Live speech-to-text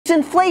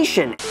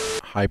inflation.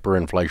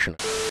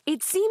 Hyperinflation.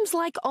 It seems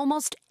like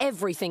almost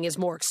everything is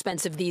more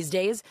expensive these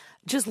days.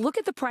 Just look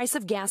at the price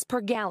of gas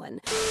per gallon.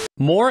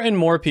 More and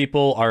more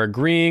people are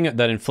agreeing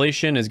that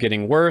inflation is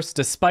getting worse,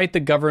 despite the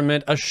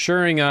government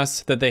assuring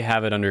us that they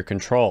have it under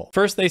control.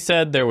 First, they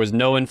said there was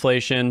no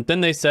inflation.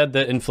 Then they said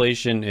that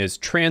inflation is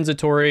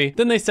transitory.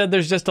 Then they said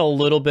there's just a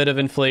little bit of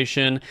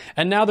inflation.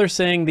 And now they're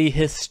saying the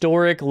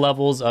historic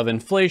levels of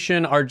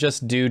inflation are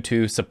just due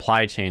to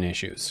supply chain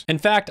issues. In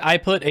fact, I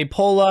put a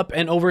poll up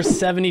and over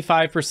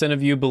 75%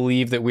 of you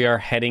believe that we are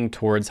heading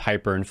towards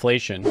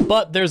hyperinflation.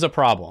 But there's a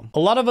problem. A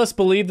lot of us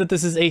believe that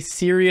this is a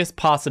serious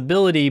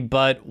possibility,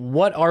 but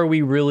what are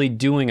we really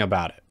doing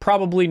about it?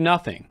 Probably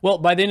nothing. Well,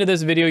 by the end of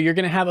this video, you're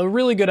gonna have a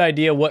really good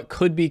idea what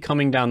could be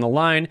coming down the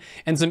line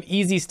and some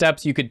easy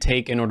steps you could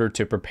take in order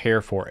to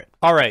prepare for it.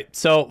 All right,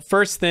 so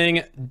first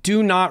thing,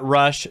 do not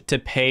rush to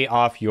pay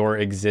off your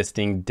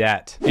existing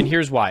debt. And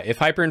here's why. If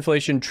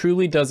hyperinflation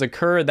truly does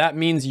occur, that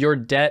means your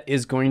debt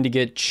is going to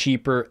get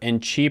cheaper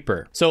and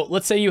cheaper. So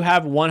let's say you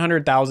have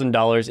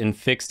 $100,000 in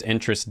fixed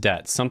interest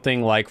debt,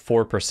 something like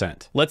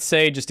 4%. Let's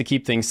say, just to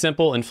keep things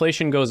simple,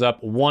 inflation goes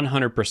up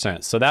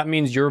 100%. So that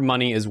means your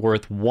money is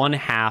worth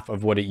 1/2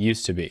 of what it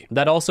used to be.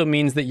 That also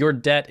means that your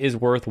debt is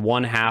worth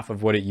 1/2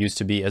 of what it used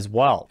to be as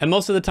well. And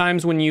most of the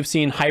times when you've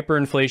seen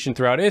hyperinflation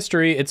throughout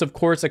history, it's of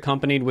course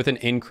accompanied with an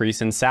increase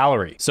in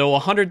salary. So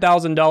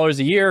 $100,000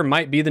 a year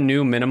might be the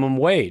new minimum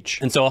wage.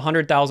 And so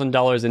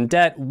 $100,000 in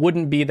debt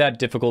wouldn't be that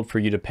difficult for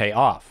you to pay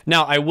off.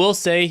 Now, I will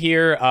say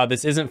here,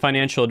 this isn't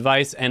financial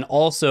advice, and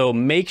also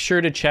make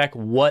sure to check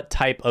what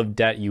type of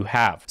debt you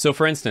have. So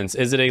for instance,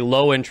 is it a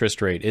low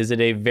interest rate? Is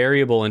it a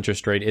variable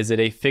interest rate? Is it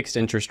a fixed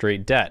interest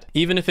rate debt?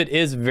 Even if it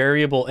is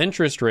variable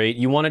interest rate,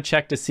 you want to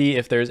check to see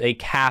if there's a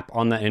cap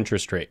on that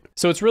interest rate.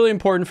 So it's really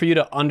important for you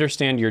to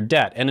understand your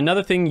debt. And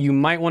another thing you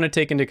might want to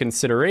take into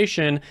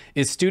consideration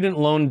is student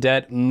loan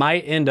debt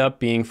might end up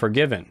being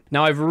forgiven.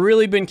 Now, I've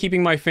really been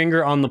keeping my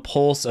finger on the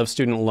pulse of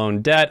student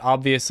loan debt.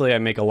 Obviously, I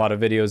make a lot of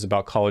videos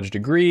about college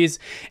degrees,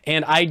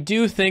 and I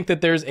do think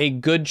that there's a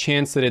good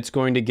chance that it's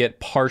going to get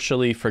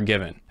partially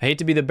forgiven. I hate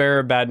to be the bearer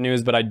of bad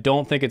news, but I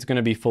don't think it's going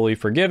to be fully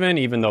forgiven,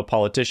 even though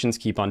politicians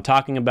keep on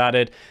talking about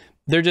it.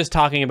 They're just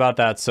talking about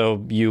that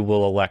so you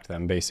will elect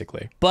them,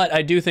 basically. But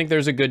I do think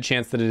there's a good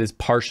chance that it is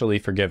partially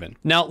forgiven.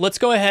 Now, let's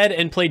go ahead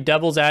and play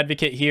devil's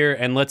advocate here,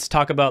 and let's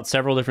talk about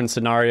several different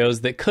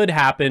scenarios that could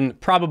happen,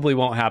 probably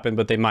won't happen,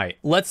 but they might.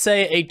 Let's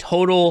say a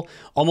total,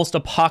 almost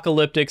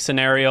apocalyptic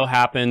scenario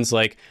happens,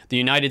 like the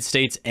United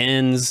States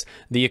ends,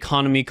 the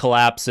economy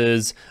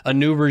collapses, a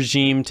new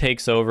regime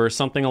takes over,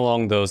 something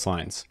along those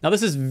lines. Now,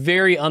 this is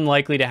very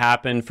unlikely to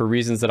happen for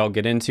reasons that I'll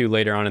get into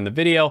later on in the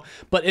video,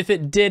 but if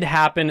it did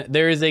happen,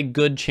 there is a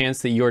good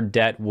chance that your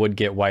debt would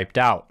get wiped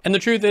out. And the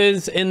truth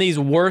is, in these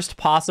worst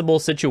possible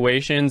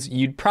situations,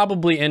 you'd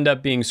probably end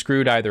up being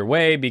screwed either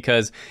way,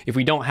 because if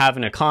we don't have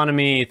an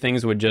economy,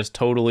 things would just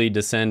totally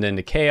descend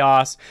into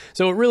chaos.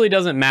 So it really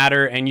doesn't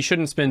matter, and you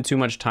shouldn't spend too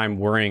much time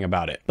worrying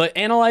about it. But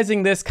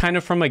analyzing this kind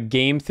of from a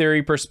game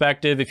theory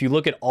perspective, if you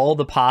look at all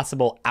the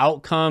possible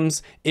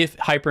outcomes, if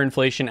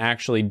hyperinflation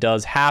actually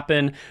does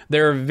happen,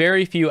 there are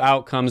very few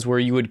outcomes where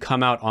you would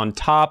come out on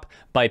top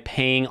by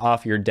paying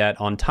off your debt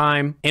on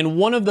time. And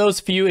one of those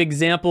few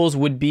examples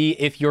would be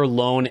if your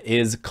loan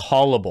is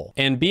callable.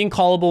 And being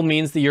callable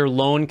means that your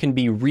loan can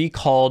be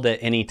recalled at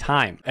any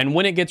time. And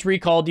when it gets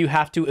recalled, you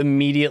have to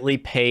immediately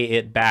pay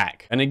it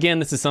back. And again,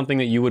 this is something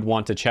that you would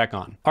want to check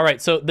on. All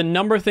right, so the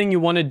number thing you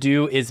want to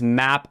do is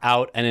map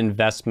out an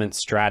investment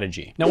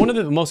strategy. Now, one of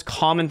the most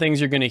common things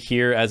you're going to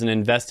hear as an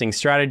investing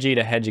strategy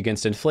to hedge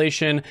against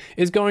inflation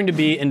is going to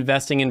be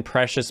investing in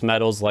precious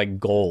metals like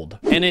gold.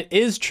 And it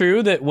is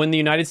true that when the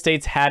United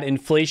States had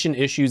inflation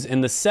issues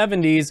in the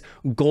 70s,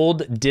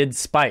 gold did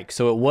spike.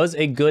 So it was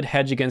a good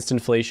hedge against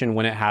inflation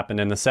when it happened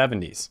in the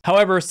 70s.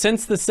 However,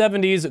 since the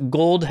 70s,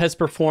 gold has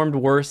performed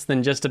worse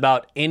than just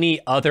about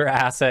any other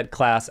asset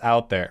class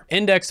out there.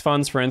 Index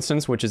funds, for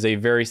instance, which is a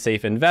very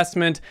safe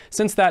investment,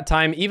 since that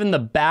time, even the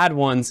bad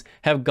ones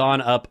have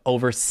gone up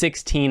over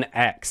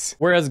 16x,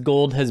 whereas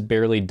gold has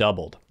barely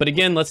doubled. But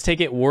again, let's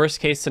take it worst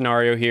case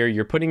scenario here.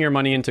 You're putting your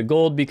money into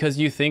gold because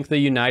you think the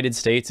United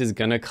States is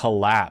gonna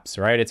collapse,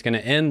 right? It's gonna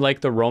end like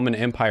the Roman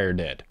Empire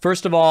did.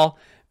 First of all,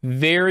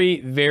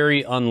 very,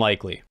 very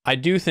unlikely. I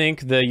do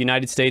think the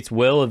United States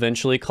will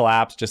eventually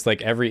collapse, just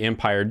like every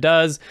empire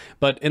does.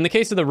 But in the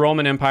case of the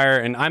Roman Empire,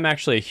 and I'm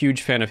actually a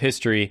huge fan of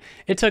history,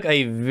 it took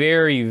a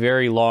very,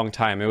 very long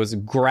time. It was a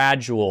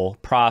gradual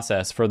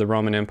process for the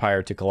Roman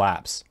Empire to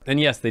collapse. And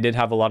yes, they did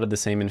have a lot of the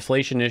same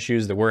inflation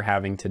issues that we're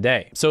having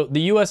today. So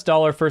the US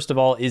dollar, first of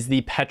all, is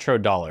the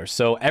petrodollar.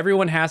 So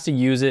everyone has to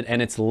use it,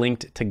 and it's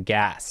linked to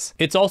gas.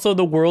 It's also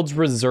the world's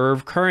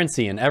reserve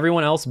currency, and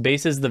everyone else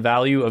bases the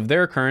value of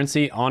their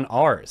currency on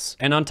ours.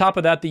 And on top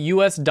of that, the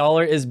US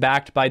dollar is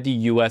backed by the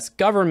US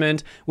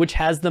government, which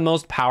has the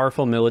most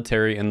powerful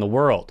military in the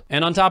world.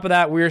 And on top of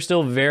that, we are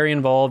still very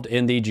involved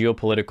in the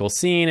geopolitical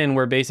scene, and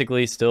we're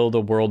basically still the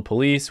world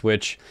police,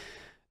 which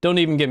Don't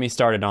even get me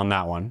started on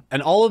that one.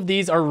 And all of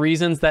these are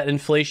reasons that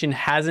inflation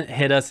hasn't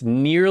hit us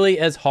nearly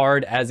as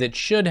hard as it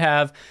should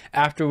have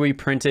after we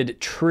printed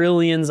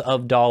trillions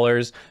of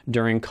dollars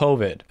during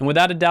COVID. And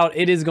without a doubt,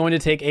 it is going to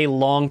take a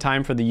long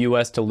time for the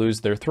US to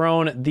lose their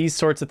throne. These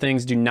sorts of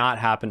things do not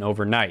happen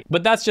overnight.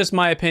 But that's just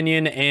my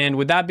opinion. And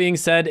with that being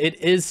said,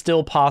 it is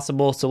still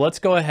possible. So let's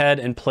go ahead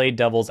and play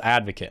devil's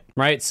advocate,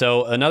 right?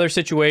 So another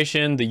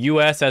situation, the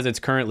US as it's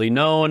currently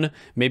known,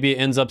 maybe it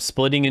ends up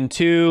splitting in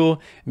two,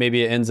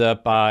 maybe it ends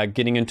up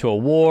getting into a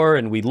war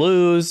and we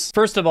lose.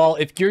 First of all,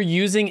 if you're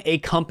using a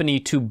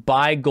company to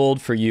buy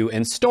gold for you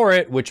and store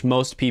it, which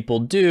most people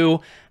do,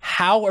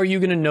 how are you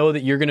going to know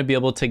that you're going to be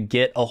able to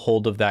get a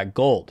hold of that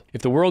gold?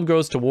 If the world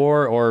goes to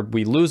war or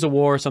we lose a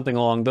war or something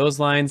along those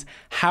lines,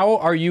 how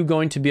are you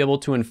going to be able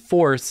to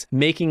enforce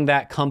making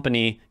that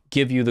company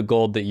give you the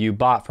gold that you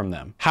bought from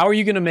them? How are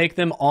you going to make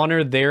them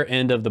honor their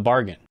end of the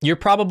bargain? You're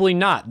probably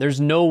not.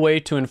 There's no way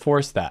to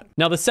enforce that.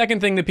 Now, the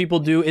second thing that people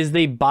do is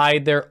they buy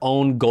their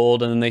own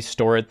gold and then they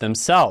store it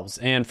themselves.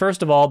 And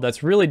first of all,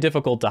 that's really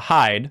difficult to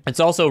hide. It's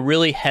also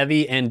really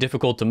heavy and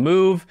difficult to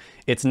move.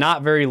 It's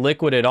not very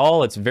liquid at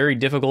all. It's very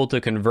difficult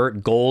to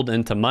convert gold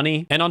into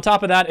money. And on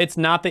top of that, it's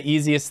not the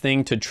easiest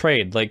thing to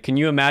trade. Like, can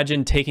you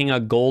imagine taking a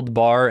gold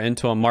bar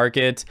into a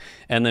market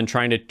and then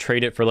trying to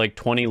trade it for like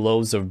 20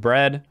 loaves of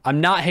bread? I'm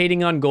not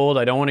hating on gold.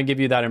 I don't want to give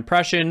you that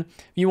impression.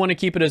 If you want to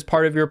keep it as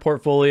part of your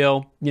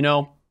portfolio, you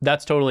know,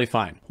 that's totally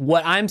fine.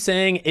 What I'm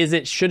saying is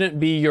it shouldn't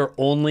be your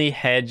only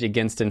hedge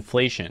against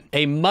inflation.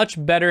 A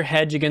much better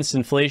hedge against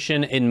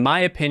inflation, in my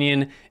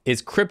opinion,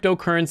 is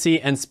cryptocurrency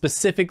and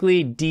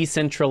specifically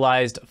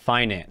decentralized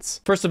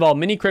finance. First of all,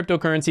 many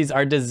cryptocurrencies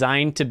are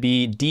designed to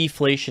be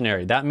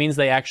deflationary. That means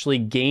they actually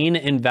gain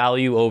in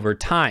value over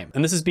time.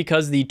 And this is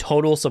because the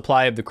total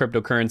supply of the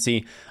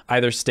cryptocurrency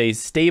either stays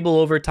stable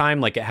over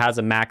time, like it has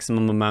a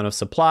maximum amount of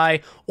supply,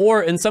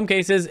 or in some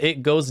cases,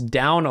 it goes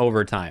down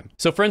over time.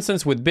 So for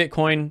instance, with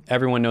Bitcoin,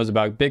 everyone knows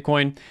about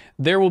Bitcoin,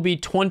 there will be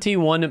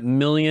 21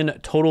 million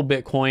total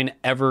Bitcoin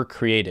ever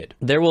created.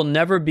 There will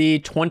never be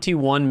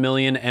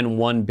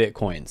 21,000,001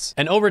 Bitcoins.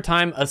 And over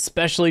time,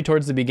 especially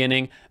towards the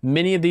beginning,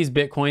 many of these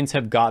Bitcoins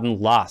have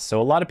gotten lost.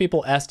 So a lot of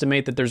people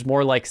estimate that there's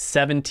more like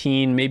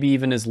 17, maybe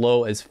even as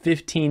low as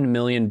 15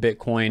 million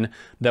Bitcoin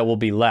that will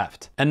be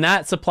left. And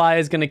that supply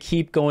is going to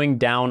keep going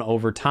down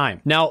over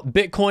time. Now,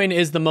 Bitcoin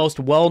is the most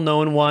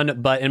well-known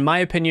one, but in my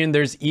opinion,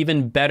 there's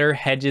even better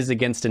hedges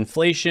against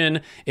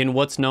inflation in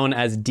what's known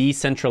as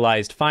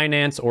decentralized finance,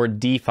 or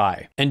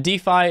DeFi. And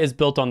DeFi is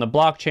built on the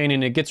blockchain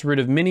and it gets rid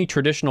of many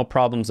traditional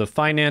problems of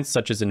finance,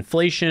 such as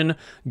inflation,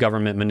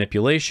 government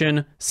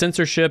manipulation,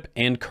 censorship,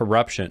 and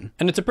corruption.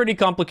 And it's a pretty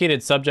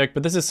complicated subject,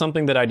 but this is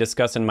something that I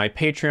discuss in my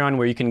Patreon,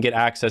 where you can get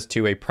access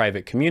to a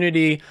private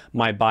community,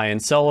 my buy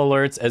and sell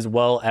alerts, as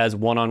well as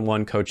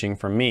one-on-one coaching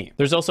from me.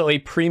 There's also a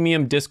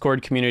premium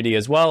Discord community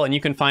as well, and you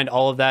can find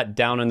all of that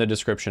down in the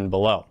description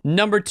below.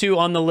 Number 2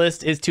 on the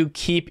list is to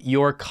keep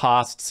your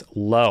costs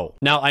low.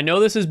 Now, I know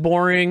this is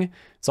boring.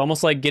 It's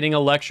almost like getting a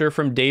lecture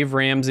from Dave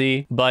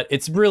Ramsey, but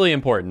it's really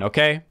important,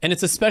 okay? And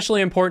it's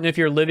especially important if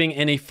you're living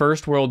in a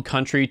first world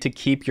country to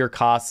keep your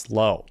costs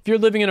low. If you're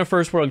living in a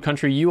first world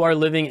country, you are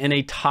living in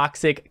a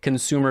toxic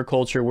consumer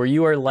culture where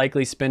you are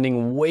likely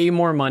spending way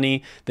more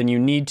money than you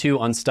need to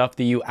on stuff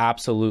that you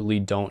absolutely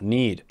don't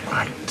need.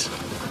 Right.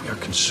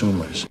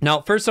 Consumers.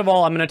 Now, first of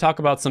all, I'm going to talk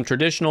about some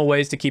traditional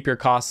ways to keep your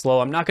costs low.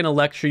 I'm not going to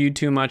lecture you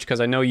too much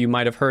because I know you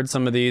might have heard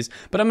some of these,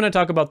 but I'm going to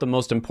talk about the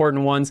most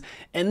important ones.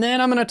 And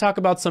then I'm going to talk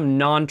about some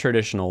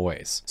non-traditional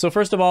ways. So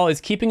first of all is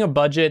keeping a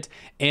budget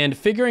and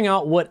figuring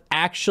out what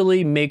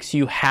actually makes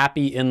you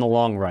happy in the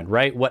long run,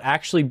 right? What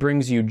actually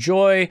brings you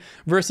joy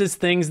versus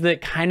things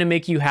that kind of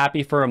make you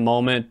happy for a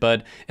moment,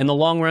 but in the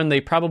long run,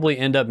 they probably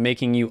end up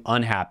making you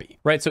unhappy,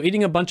 right? So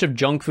eating a bunch of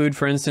junk food,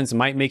 for instance,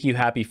 might make you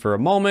happy for a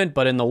moment,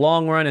 but in the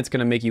long run, it's going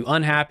to make you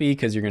unhappy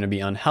because you're going to be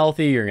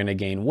unhealthy, you're going to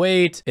gain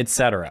weight,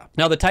 etc.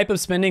 Now, the type of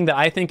spending that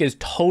I think is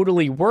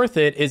totally worth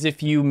it is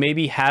if you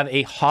maybe have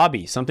a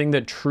hobby, something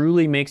that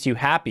truly makes you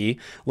happy.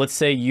 Let's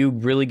say you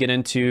really get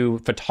into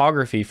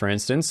photography, for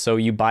instance. So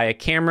you buy a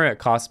camera, it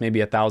costs maybe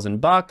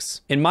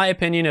 $1,000. In my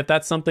opinion, if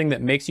that's something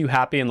that makes you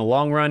happy in the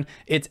long run,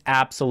 it's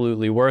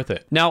absolutely worth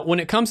it. Now, when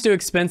it comes to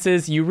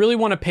expenses, you really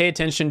want to pay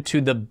attention to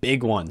the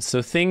big ones.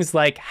 So things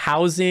like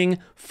housing,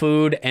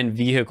 food, and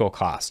vehicle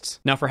costs.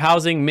 Now, for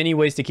housing, many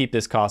ways to keep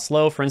this cost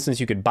low. For instance,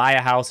 you could buy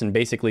a house and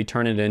basically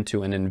turn it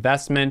into an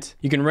investment.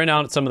 You can rent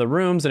out some of the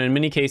rooms, and in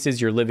many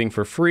cases, you're living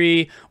for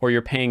free or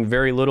you're paying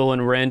very little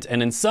in rent.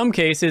 And in some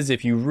cases,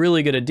 if you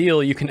really get a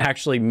deal, you can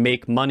actually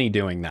make money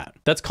doing that.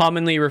 That's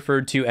commonly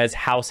referred to as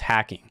house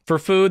hacking. For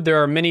food,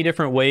 there are many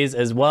different ways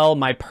as well.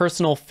 My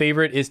personal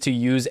favorite is to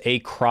use a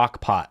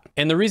crock pot.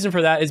 And the reason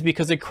for that is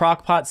because a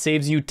crock pot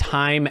saves you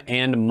time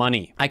and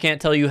money. I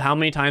can't tell you how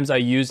many times I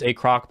used a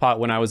crock pot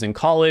when I was in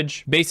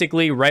college.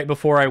 Basically, right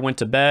before I went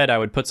to bed, I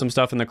would put some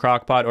stuff in the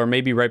crock pot, or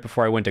maybe right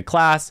before I went to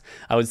class,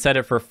 I would set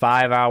it for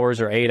 5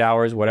 hours or 8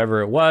 hours,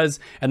 whatever it was.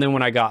 And then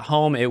when I got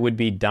home, it would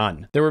be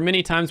done. There were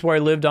many times where I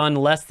lived on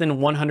less than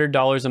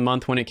 $100 a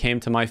month when it came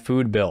to my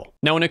food bill.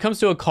 Now, when it comes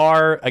to a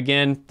car,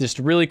 again, just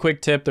a really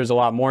quick tip, there's a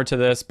lot more to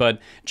this, but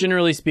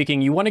generally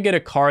speaking, you want to get a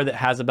car that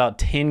has about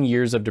 10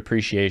 years of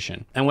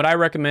depreciation. And what I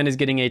recommend is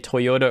getting a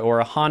Toyota or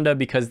a Honda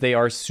because they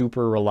are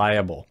super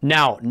reliable.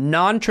 Now,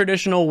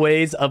 non-traditional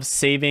ways of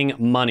saving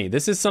money.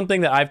 This is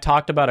something that I've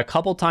talked about a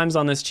couple times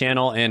on this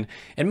channel, and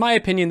in my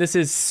opinion, this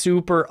is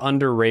super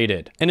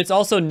underrated. And it's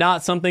also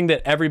not something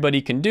that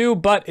everybody can do,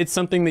 but it's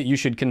something that you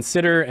should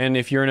consider. And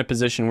if you're in a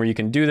position where you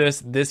can do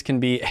this, this can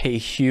be a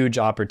huge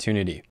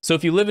opportunity. So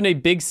if you live in a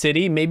big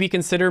city, maybe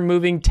consider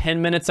moving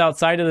 10 minutes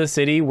outside of the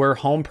city where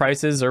home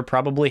prices are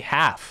probably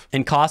half,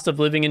 and cost of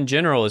living in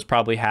general is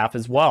probably half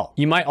as well.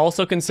 You might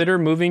also consider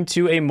moving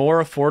to a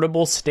more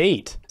affordable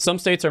state. Some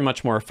states are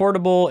much more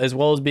affordable, as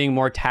well as being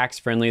more tax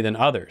friendly than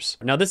others.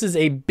 Now, this is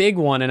a big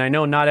one, and I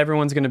know not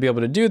everyone's going to be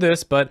able to do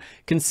this, but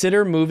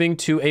consider moving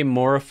to a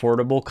more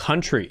affordable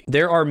country.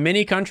 There are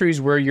many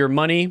countries where your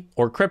money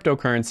or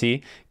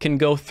cryptocurrency can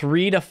go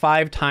 3 to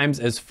 5 times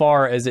as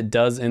far as it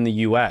does in the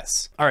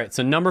US. All right,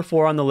 so number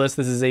 4 on the list,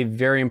 this is a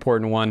very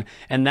important one,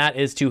 and that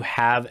is to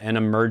have an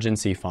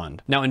emergency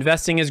fund. Now,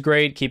 investing is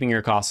great, keeping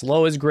your costs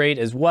low is great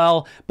as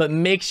well, but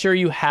make sure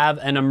you have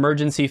an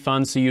emergency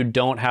fund so you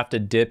don't have to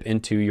dip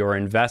into your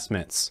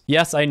investments.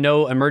 Yes, I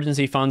know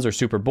emergency funds are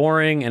super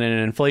boring, and in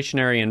an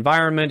inflationary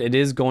environment, it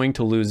is going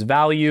to lose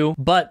value,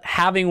 but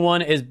having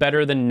one is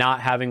better than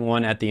not having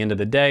one at the end of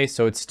the day,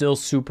 so it's still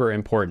super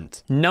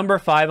important. Number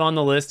 5 on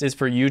the list is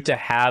for you to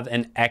have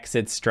an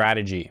exit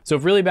strategy. So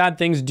if really bad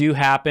things do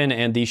happen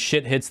and the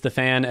shit hits the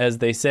fan, as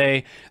they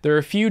say, there are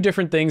a few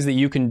different things that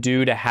you can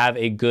do to have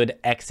a good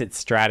exit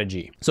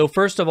strategy. So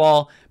first of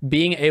all,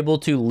 being able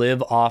to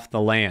live off the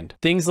land.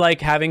 Things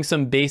like having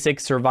some basic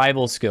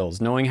survival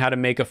skills, knowing how to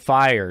make a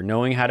fire,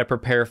 knowing how to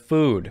prepare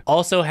food.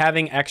 Also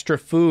having extra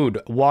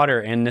food, water,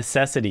 and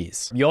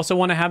necessities. You also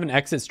want to have an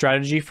exit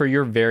strategy for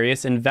your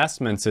various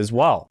investments as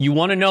well. You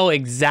want to know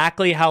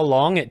exactly how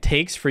long it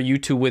takes for you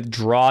to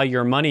withdraw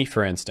your money,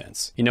 for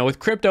instance. You know, with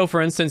crypto, for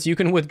instance, you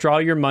can withdraw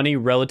your money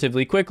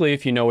relatively quickly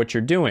if you know what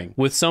you're doing.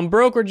 With some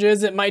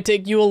brokerages, it might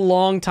take you a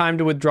long time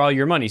to withdraw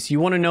your money, so you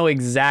want to know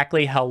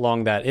exactly how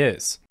long that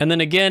is. And then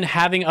again,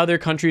 having other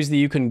countries that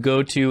you can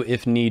go to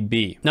if need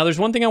be. Now, there's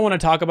one thing I want to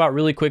talk about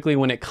really quickly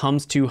when it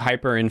comes to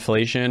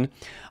hyperinflation.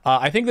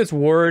 I think this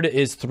word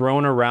is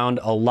thrown around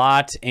a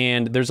lot,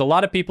 and there's a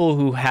lot of people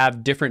who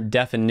have different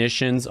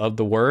definitions of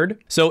the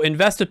word. So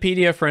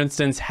Investopedia, for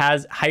instance,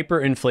 has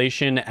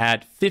hyperinflation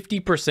at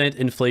 50%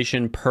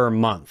 inflation per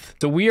month.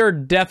 So we are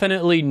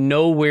definitely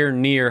nowhere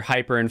near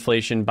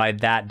hyperinflation by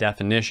that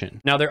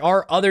definition. Now, there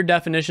are other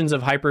definitions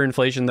of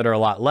hyperinflation that are a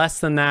lot less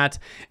than that,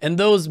 and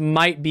those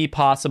might be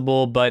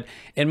possible, but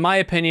in my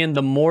opinion,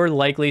 the more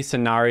likely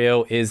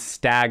scenario is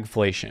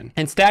stagflation.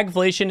 And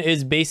stagflation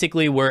is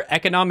basically where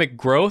economic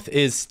growth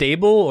is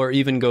stable or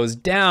even goes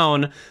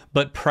down,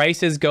 but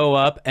prices go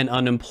up and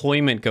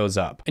unemployment goes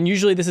up. And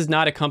usually this is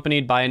not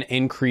accompanied by an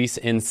increase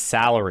in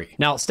salary.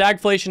 Now,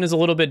 stagflation is a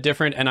little bit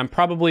different, and I'm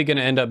probably going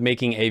to end up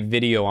making a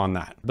video on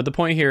that. But the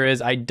point here is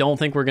I don't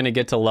think we're going to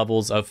get to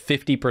levels of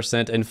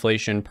 50%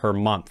 inflation per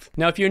month.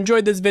 Now, if you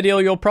enjoyed this video,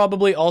 you'll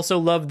probably also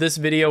love this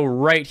video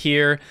right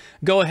here.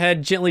 Go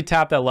ahead, gently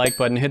tap that like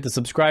button, hit the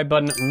subscribe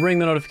button, ring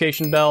the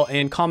notification bell,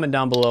 and comment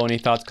down below any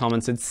thoughts,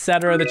 comments,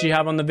 etc. that you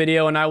have on the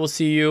video, and I will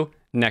see you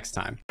next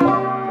time.